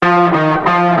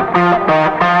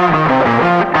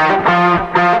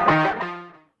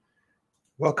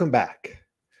Welcome back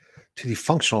to the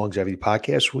Functional Longevity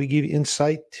Podcast, where we give you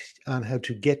insight on how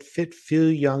to get fit, feel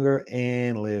younger,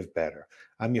 and live better.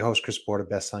 I'm your host, Chris Porter,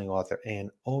 best-selling author and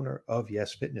owner of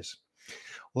Yes Fitness.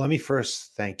 Well, let me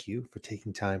first thank you for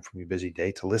taking time from your busy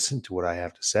day to listen to what I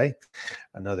have to say.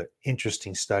 Another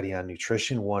interesting study on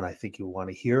nutrition, one I think you'll want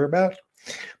to hear about.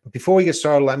 But before we get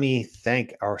started, let me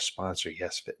thank our sponsor,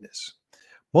 Yes Fitness.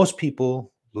 Most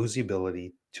people lose the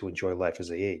ability to enjoy life as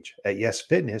they age. At Yes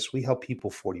Fitness, we help people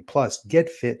 40 plus get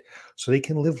fit so they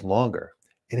can live longer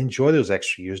and enjoy those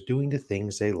extra years doing the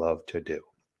things they love to do.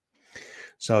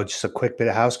 So just a quick bit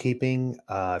of housekeeping.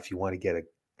 If you want to get a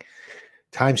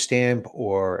timestamp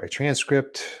or a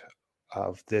transcript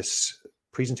of this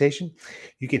presentation,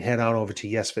 you can head on over to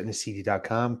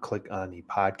yesfitnesscd.com, click on the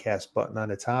podcast button on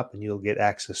the top, and you'll get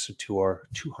access to our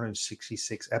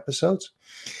 266 episodes.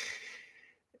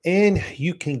 And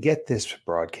you can get this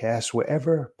broadcast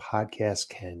wherever podcasts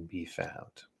can be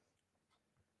found.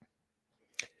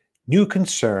 New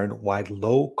concern why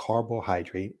low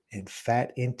carbohydrate and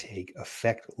fat intake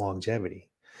affect longevity.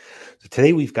 So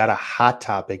today we've got a hot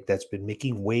topic that's been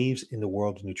making waves in the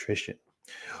world of nutrition.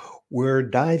 We're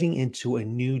diving into a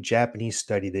new Japanese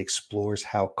study that explores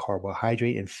how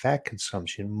carbohydrate and fat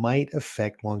consumption might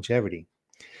affect longevity.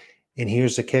 And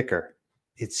here's the kicker.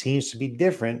 It seems to be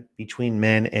different between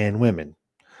men and women.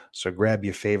 So grab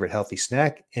your favorite healthy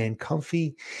snack and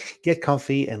get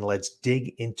comfy, and let's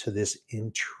dig into this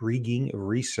intriguing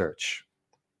research.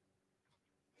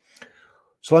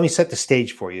 So let me set the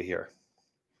stage for you here.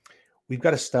 We've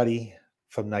got a study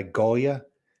from Nagoya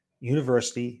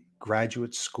University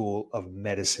Graduate School of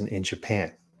Medicine in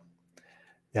Japan.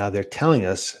 Now they're telling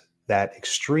us that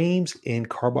extremes in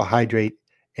carbohydrate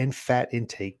and fat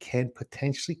intake can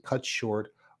potentially cut short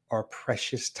our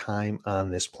precious time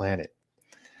on this planet.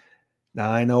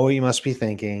 Now, I know what you must be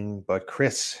thinking, but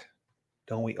Chris,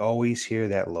 don't we always hear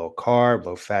that low carb,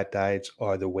 low fat diets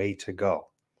are the way to go?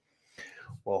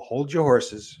 Well, hold your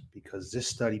horses, because this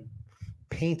study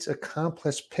paints a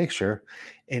complex picture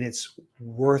and it's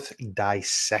worth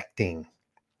dissecting.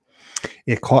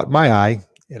 It caught my eye,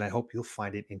 and I hope you'll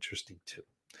find it interesting too.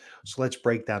 So let's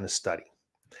break down the study.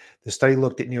 The study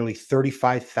looked at nearly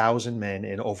 35,000 men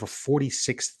and over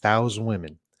 46,000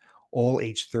 women, all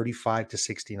aged 35 to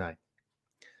 69.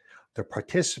 The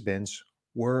participants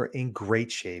were in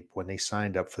great shape when they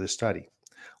signed up for the study,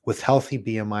 with healthy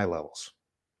BMI levels.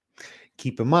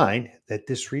 Keep in mind that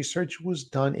this research was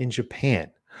done in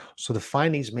Japan, so the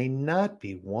findings may not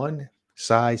be one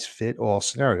size fit all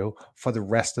scenario for the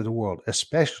rest of the world,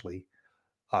 especially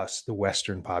us, the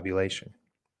Western population.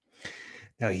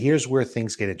 Now, here's where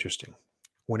things get interesting.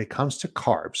 When it comes to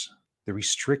carbs, the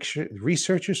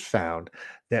researchers found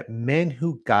that men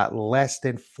who got less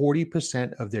than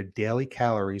 40% of their daily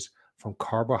calories from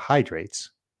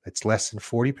carbohydrates, that's less than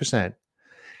 40%,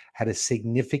 had a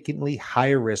significantly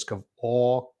higher risk of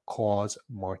all-cause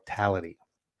mortality.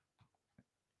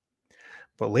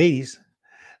 But ladies,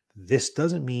 this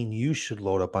doesn't mean you should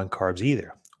load up on carbs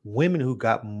either. Women who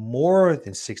got more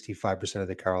than 65% of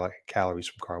their calories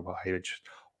from carbohydrates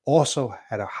also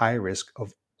had a high risk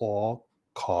of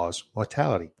all-cause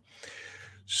mortality.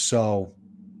 So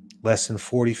less than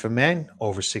 40 for men,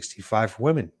 over 65 for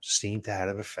women seem to have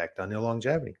an effect on their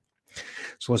longevity.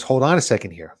 So let's hold on a second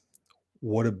here.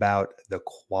 What about the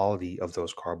quality of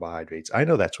those carbohydrates? I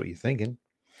know that's what you're thinking.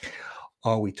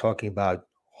 Are we talking about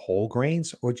whole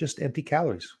grains or just empty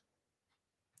calories?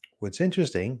 What's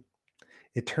interesting,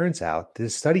 it turns out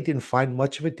this study didn't find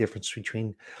much of a difference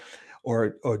between,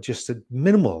 or just a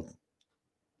minimal,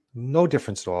 no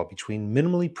difference at all between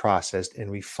minimally processed and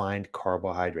refined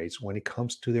carbohydrates when it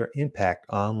comes to their impact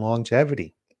on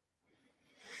longevity.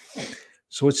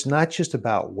 So it's not just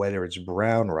about whether it's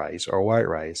brown rice or white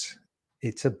rice.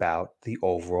 It's about the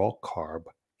overall carb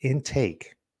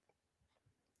intake.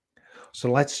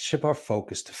 So let's shift our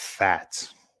focus to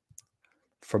fats.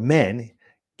 For men,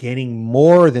 gaining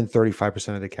more than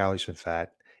 35% of the calories from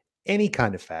fat, any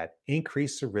kind of fat,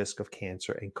 increase the risk of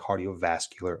cancer and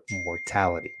cardiovascular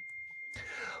mortality.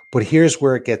 But here's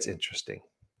where it gets interesting.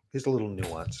 Here's a little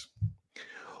nuance.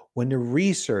 When the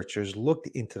researchers looked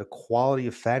into the quality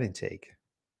of fat intake,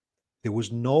 there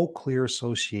was no clear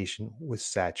association with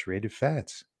saturated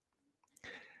fats.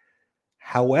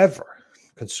 However,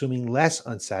 consuming less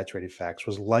unsaturated fats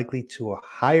was likely to a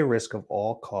higher risk of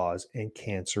all-cause and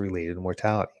cancer-related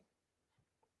mortality.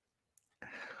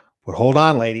 But hold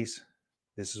on, ladies.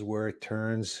 This is where it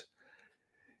turns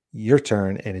your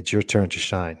turn, and it's your turn to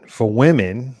shine. For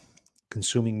women,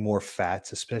 consuming more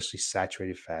fats, especially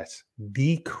saturated fats,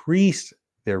 decreased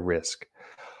their risk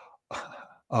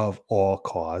of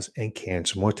all-cause and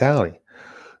cancer mortality.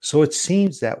 So it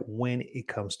seems that when it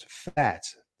comes to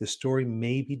fats, the story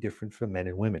may be different for men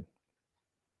and women.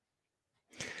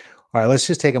 All right, let's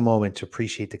just take a moment to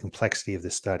appreciate the complexity of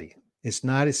this study. It's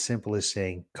not as simple as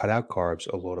saying cut out carbs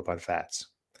or load up on fats.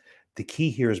 The key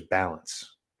here is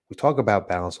balance. We talk about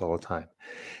balance all the time.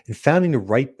 And finding the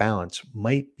right balance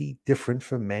might be different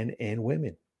for men and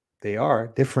women. They are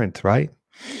different, right?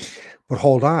 But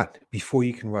hold on, before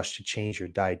you can rush to change your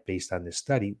diet based on this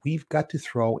study, we've got to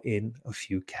throw in a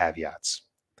few caveats.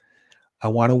 I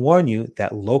want to warn you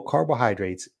that low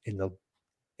carbohydrates in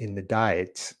the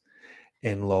diets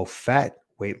and low fat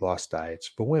weight loss diets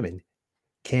for women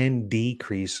can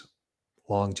decrease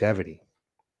longevity.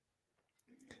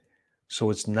 So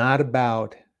it's not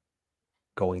about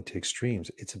going to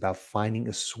extremes. It's about finding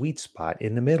a sweet spot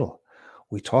in the middle.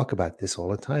 We talk about this all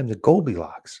the time, the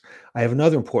Goldilocks. I have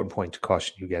another important point to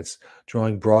caution you against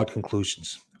drawing broad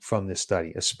conclusions from this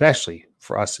study, especially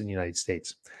for us in the United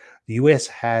States. The US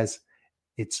has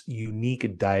its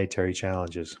unique dietary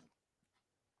challenges,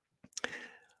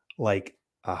 like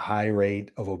a high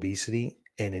rate of obesity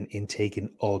and an intake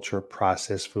in ultra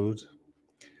processed foods.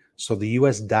 So the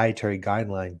US dietary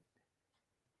guidelines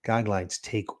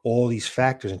take all these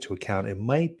factors into account. It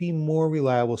might be more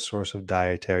reliable source of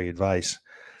dietary advice.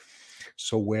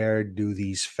 So where do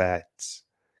these fats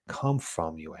come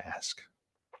from, you ask?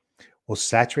 Well,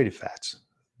 saturated fats,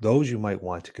 those you might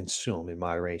want to consume in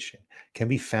moderation, can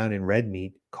be found in red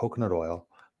meat, coconut oil,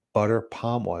 butter,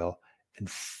 palm oil, and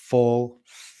full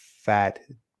fat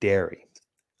dairy.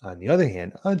 On the other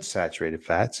hand, unsaturated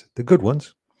fats, the good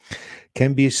ones,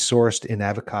 can be sourced in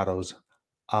avocados,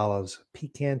 olives,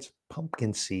 pecans,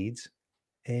 pumpkin seeds,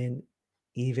 and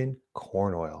even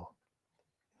corn oil.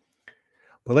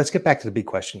 But let's get back to the big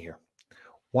question here.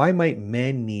 Why might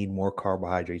men need more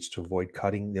carbohydrates to avoid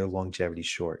cutting their longevity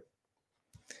short?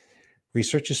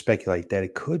 Researchers speculate that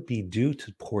it could be due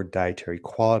to poor dietary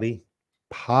quality,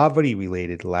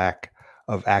 poverty-related lack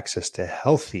of access to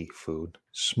healthy food,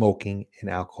 smoking, and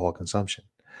alcohol consumption.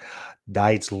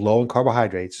 Diets low in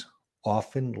carbohydrates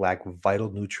often lack vital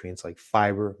nutrients like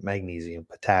fiber, magnesium,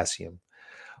 potassium,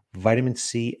 vitamin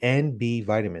C, and B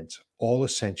vitamins, all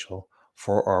essential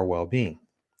for our well being.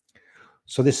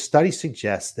 So, this study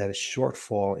suggests that a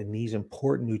shortfall in these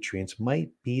important nutrients might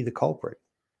be the culprit.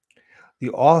 The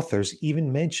authors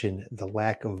even mention the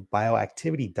lack of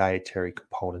bioactivity dietary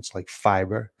components like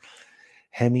fiber,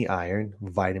 hemi-iron,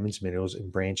 vitamins, minerals,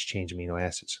 and branch change amino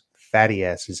acids, fatty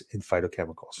acids, and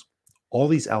phytochemicals. All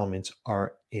these elements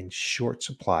are in short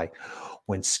supply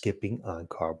when skipping on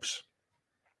carbs.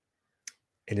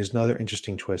 And there's another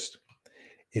interesting twist.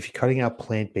 If you're cutting out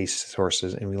plant-based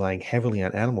sources and relying heavily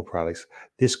on animal products,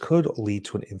 this could lead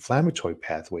to an inflammatory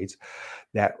pathways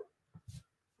that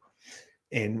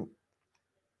and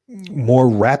more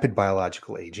rapid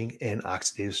biological aging and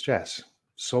oxidative stress.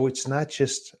 So it's not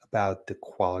just about the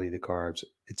quality of the carbs.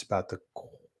 It's about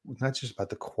not just about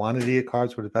the quantity of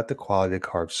carbs, but about the quality of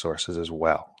carb sources as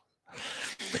well.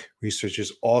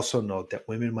 Researchers also note that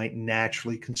women might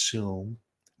naturally consume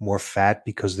more fat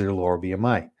because of their lower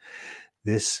BMI.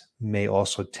 This may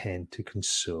also tend to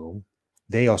consume,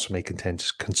 they also may tend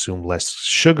to consume less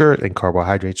sugar and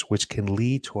carbohydrates, which can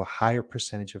lead to a higher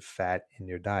percentage of fat in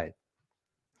their diet.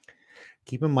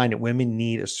 Keep in mind that women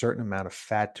need a certain amount of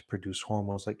fat to produce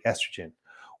hormones like estrogen,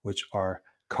 which are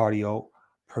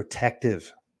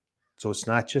cardioprotective. So it's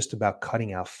not just about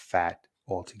cutting out fat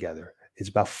altogether. It's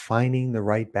about finding the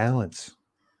right balance.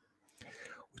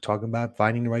 We're talking about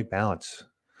finding the right balance.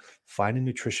 Find a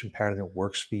nutrition pattern that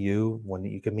works for you, one that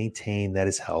you can maintain that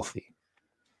is healthy.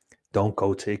 Don't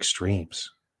go to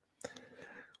extremes.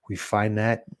 We find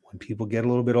that when people get a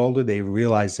little bit older, they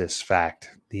realize this fact.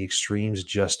 The extremes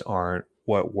just aren't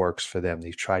what works for them.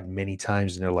 They've tried many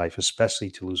times in their life,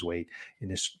 especially to lose weight, and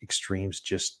the extremes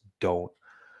just don't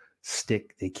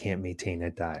stick. They can't maintain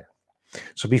that diet.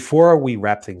 So before we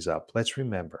wrap things up, let's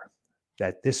remember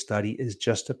that this study is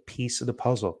just a piece of the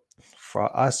puzzle.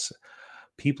 For us,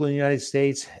 people in the United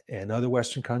States and other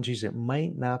Western countries, it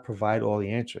might not provide all the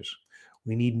answers.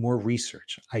 We need more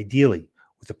research, ideally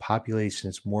with a population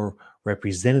that's more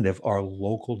representative of our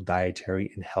local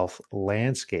dietary and health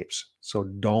landscapes. So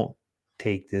don't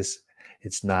take this,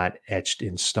 it's not etched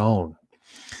in stone.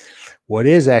 What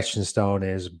is etched in stone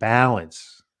is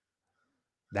balance.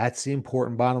 That's the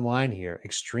important bottom line here.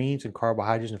 Extremes in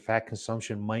carbohydrates and fat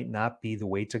consumption might not be the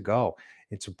way to go.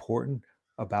 It's important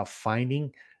about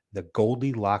finding the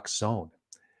Goldilocks zone.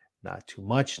 Not too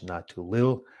much, not too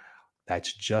little.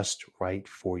 That's just right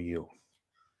for you.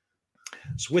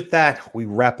 So with that, we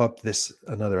wrap up this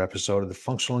another episode of the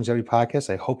Functional Longevity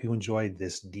Podcast. I hope you enjoyed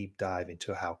this deep dive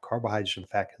into how carbohydrates and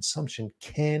fat consumption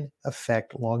can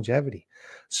affect longevity,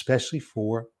 especially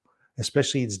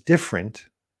it's different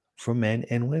for men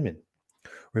and women.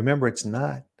 Remember, it's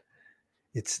not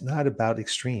about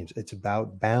extremes, it's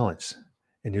about balance.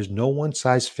 And there's no one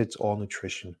size fits all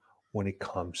nutrition when it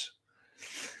comes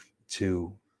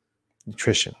to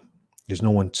nutrition. There's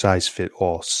no one size fit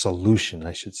all solution,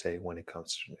 I should say, when it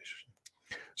comes to nutrition.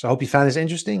 So I hope you found this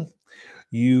interesting.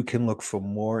 You can look for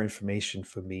more information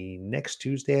from me next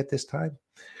Tuesday at this time,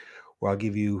 where I'll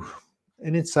give you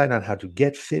an insight on how to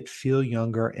get fit, feel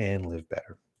younger, and live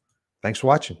better. Thanks for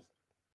watching.